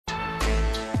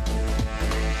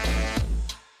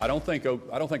I don't think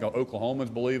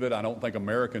Oklahomans believe it. I don't think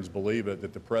Americans believe it,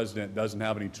 that the president doesn't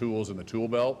have any tools in the tool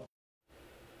belt.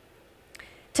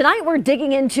 Tonight, we're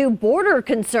digging into border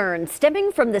concerns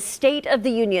stemming from the State of the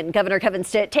Union. Governor Kevin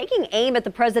Stitt taking aim at the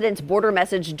president's border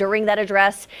message during that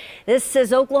address. This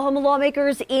as Oklahoma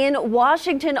lawmakers in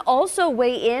Washington also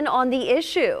weigh in on the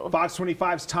issue. Fox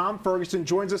 25's Tom Ferguson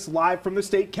joins us live from the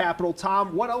state capitol.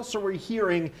 Tom, what else are we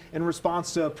hearing in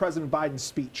response to President Biden's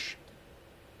speech?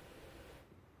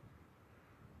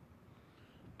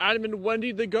 Adam and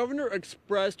Wendy, the governor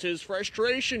expressed his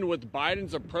frustration with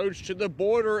Biden's approach to the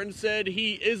border and said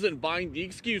he isn't buying the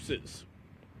excuses.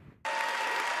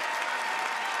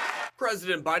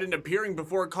 President Biden appearing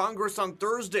before Congress on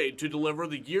Thursday to deliver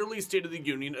the yearly State of the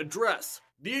Union address.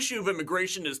 The issue of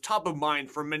immigration is top of mind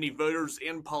for many voters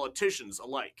and politicians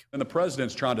alike. And the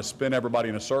president's trying to spin everybody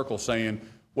in a circle saying,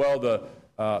 well,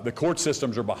 the court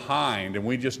systems are behind and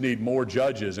we just need more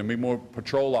judges and we need more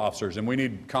patrol officers and we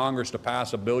need Congress to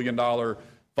pass $1 billion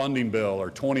funding bill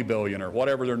or $20 billion or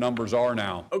whatever their numbers are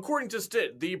now. According to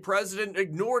Stitt, the president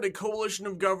ignored a coalition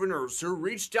of governors who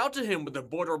reached out to him with a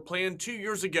border plan 2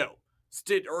 years ago.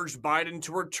 Stitt urged Biden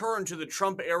to return to the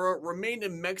Trump-era Remain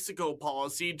in Mexico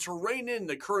policy to rein in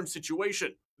the current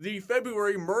situation. The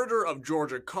February murder of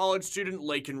Georgia college student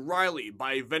Laken Riley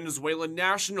by a Venezuelan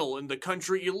national in the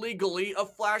country illegally, a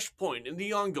flashpoint in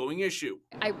the ongoing issue.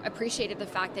 I appreciated the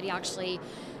fact that he actually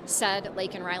said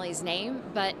Laken Riley's name,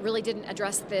 but really didn't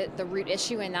address the root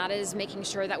issue, and that is making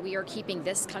sure that we are keeping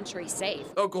this country safe.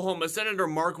 Oklahoma Senator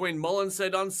Markwayne Mullin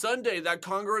said on Sunday that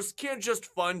Congress can't just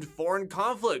fund foreign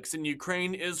conflicts in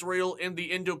Ukraine, Israel, and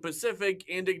the Indo-Pacific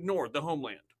and ignore the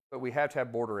homeland. But we have to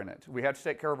have border in it. We have to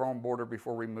take care of our own border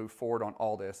before we move forward on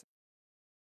all this.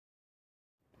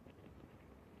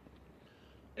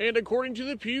 And according to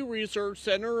the Pew Research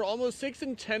Center, almost 6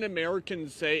 in 10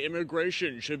 Americans say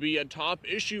immigration should be a top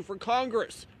issue for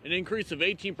Congress, an increase of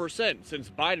 18% since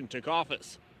Biden took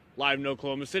office. Live in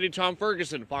Oklahoma City, Tom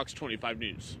Ferguson, Fox 25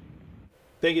 News.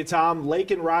 Thank you, Tom.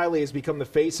 Laken Riley has become the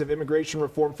face of immigration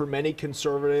reform for many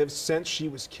conservatives since she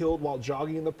was killed while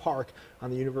jogging in the park on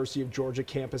the University of Georgia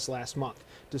campus last month.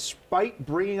 Despite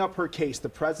bringing up her case, the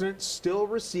president's still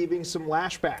receiving some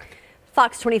lashback.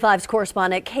 Fox 25's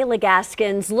correspondent Kayla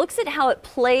Gaskins looks at how it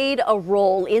played a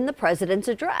role in the president's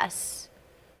address.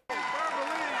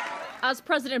 As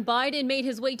President Biden made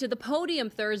his way to the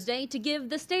podium Thursday to give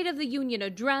the State of the Union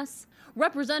address,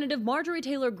 Representative Marjorie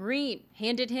Taylor Greene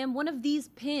handed him one of these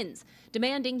pins,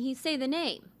 demanding he say the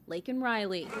name, Laken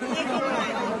Riley. I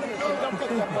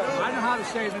know how to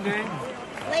say the name.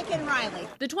 Laken Riley.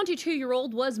 The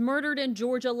 22-year-old was murdered in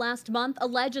Georgia last month,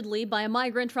 allegedly by a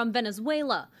migrant from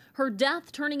Venezuela, her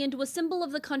death turning into a symbol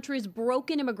of the country's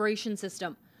broken immigration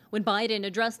system. When Biden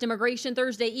addressed immigration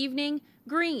Thursday evening,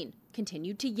 Greene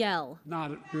continued to yell.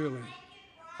 Not really.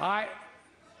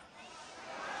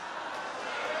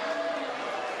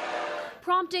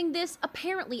 Prompting this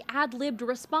apparently ad-libbed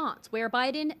response where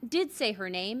Biden did say her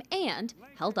name and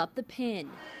held up the pin.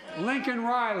 Laken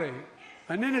Riley,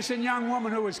 an innocent young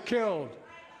woman who was killed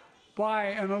by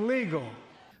an illegal.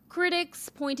 Critics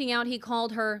pointing out he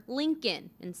called her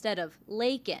Lincoln instead of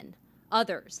Laken.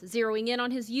 Others zeroing in on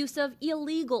his use of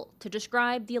illegal to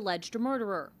describe the alleged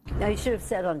murderer. Now, you should have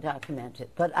said undocumented,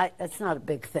 but that's not a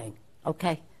big thing,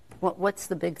 okay? What's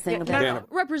the big thing about it?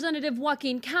 Representative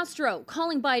Joaquin Castro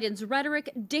calling Biden's rhetoric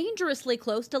dangerously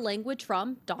close to language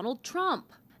from Donald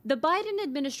Trump. The Biden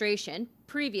administration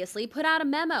previously put out a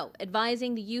memo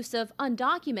advising the use of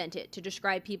undocumented to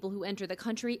describe people who enter the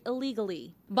country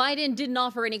illegally. Biden didn't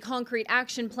offer any concrete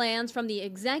action plans from the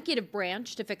executive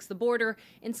branch to fix the border,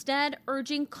 instead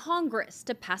urging Congress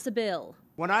to pass a bill.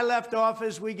 When I left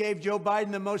office, we gave Joe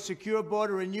Biden the most secure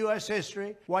border in U.S.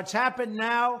 history. What's happened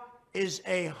now is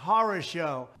a horror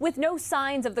show. With no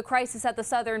signs of the crisis at the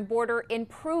southern border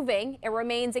improving, it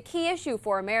remains a key issue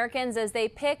for Americans as they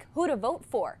pick who to vote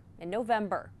for in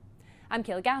November. I'm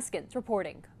Kayla Gaskins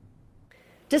reporting.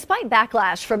 Despite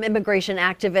backlash from immigration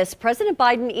activists, President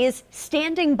Biden is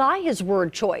standing by his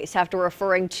word choice after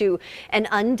referring to an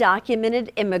undocumented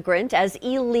immigrant as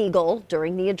illegal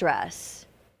during the address.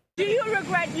 Do you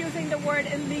regret using the word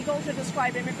illegal to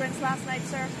describe immigrants last night,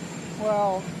 sir?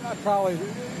 Well,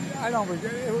 I don't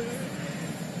regret it. It was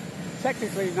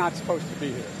technically not supposed to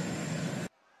be here.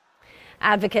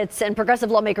 Advocates and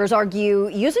progressive lawmakers argue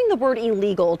using the word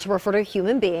illegal to refer to a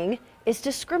human being is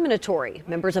discriminatory.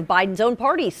 Members of Biden's own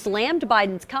party slammed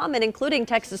Biden's comment, including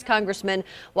Texas Congressman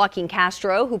Joaquin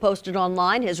Castro, who posted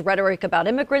online his rhetoric about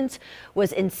immigrants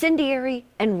was incendiary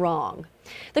and wrong.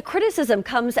 The criticism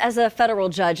comes as a federal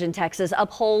judge in Texas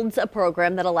upholds a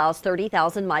program that allows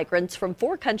 30,000 migrants from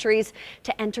 4 countries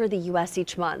to enter the U.S.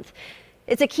 each month.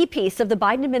 It's a key piece of the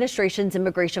Biden administration's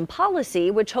immigration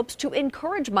policy, which hopes to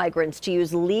encourage migrants to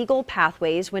use legal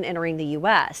pathways when entering the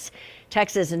U.S.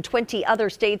 Texas and 20 other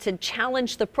states had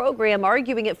challenged the program,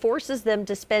 arguing it forces them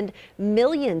to spend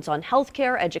millions on health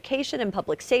care, education, and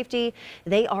public safety.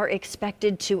 They are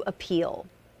expected to appeal.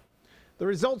 The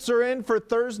results are in for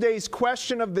Thursday's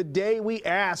question of the day. We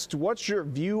asked, what's your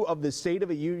view of the State of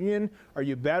the Union? Are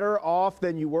you better off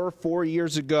than you were 4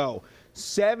 years ago?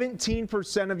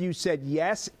 17% of you said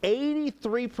yes.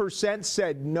 83%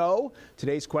 said no.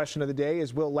 Today's question of the day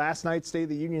is, will last night's State of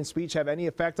the Union speech have any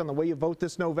effect on the way you vote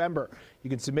this November? You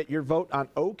can submit your vote on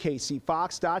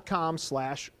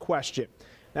OKCFox.com/question.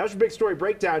 Now, as your big story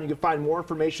breakdown, you can find more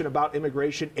information about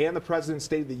immigration and the President's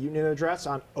State of the Union address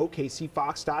on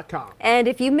OKCFox.com. And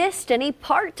if you missed any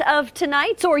part of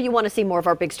tonight's, or you want to see more of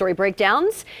our big story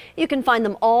breakdowns, you can find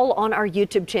them all on our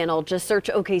YouTube channel. Just search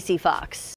OKC Fox.